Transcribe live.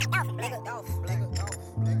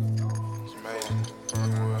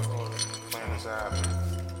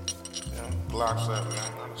Glocks up,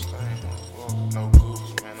 man. Understand? No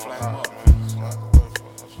goose, man. No hot,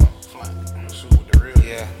 man. Shoot with the real.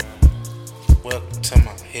 Yeah. Welcome to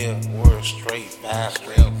my hill, world straight vibe.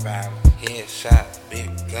 Headshot, big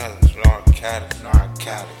guns, narcotics.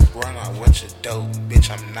 Run out with your dope,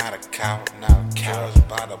 bitch. I'm not a coward, Colorz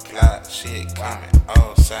by the block, shit coming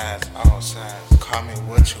all sides. Call me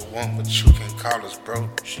what you want, but you can call us bro.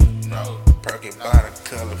 Perky by the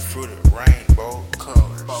color, fruited rainbow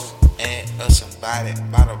colors. Add us somebody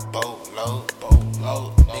by the boatload.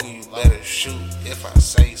 Nigga, you better shoot if I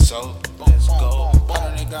say so. Let's go.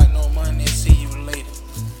 Better than got no money, see you later.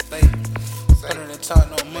 Better than talk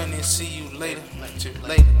no money, see you later.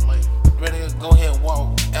 Ready to go ahead,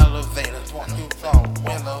 walk elevator. Walk you down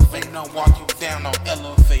elevator. No, walk you down on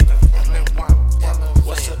elevator.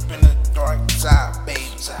 What's up in the dark side, baby?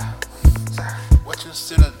 What you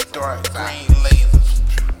see in the dark? Green lasers.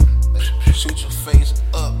 Shoot your face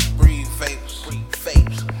up, breathe vapors.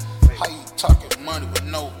 How you talking money with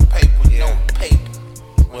no paper?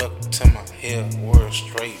 Welcome to my hill, world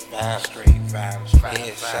straight vibe.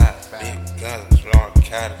 Headshot, big guns,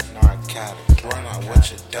 narcotics. Run out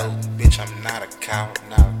with your dope, bitch. I'm not a coward,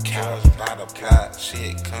 Colorz by the block,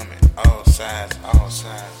 shit coming all sides.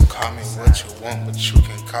 Call me what you want, but you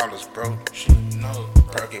can call us bro.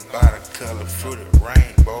 Perky by the color, fruited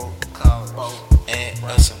rainbow colors. Add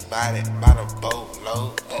us somebody by the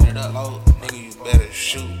boatload. Nigga, you better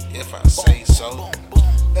shoot if I say so.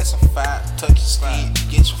 That's a 5, touch your skin,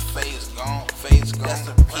 get your face gone. That's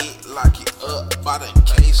a hit, lock you up by the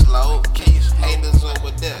caseload. Haters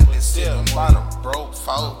over there, they sitting by the broke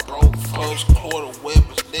folk. Close quarter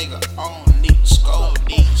weapons, nigga, I don't need to scope.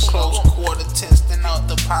 Close quarter testing out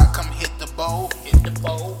the pot, come hit the bowl.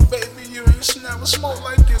 Baby, you ain't never smoked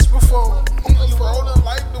like this before. You rolling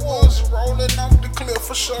like the woods, rolling off the cliff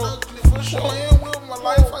for sure. Playing with my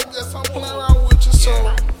life, I guess I'm playing around with your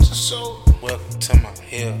soul. Welcome to my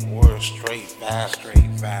hill, world straight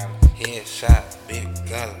vibe. Headshot, big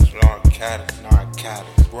guns, narcotics.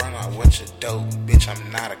 Run out with your dope, bitch.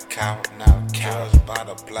 I'm not a coward, Colorz by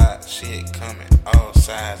the block, shit coming all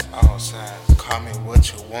sides. Call me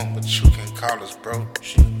what you want, but you can call us bro.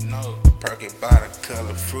 Perky by the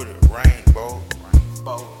color, fruited rainbow.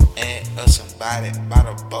 Add us somebody by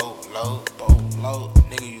the boatload.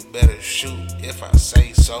 Nigga, you better shoot if I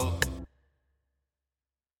say so.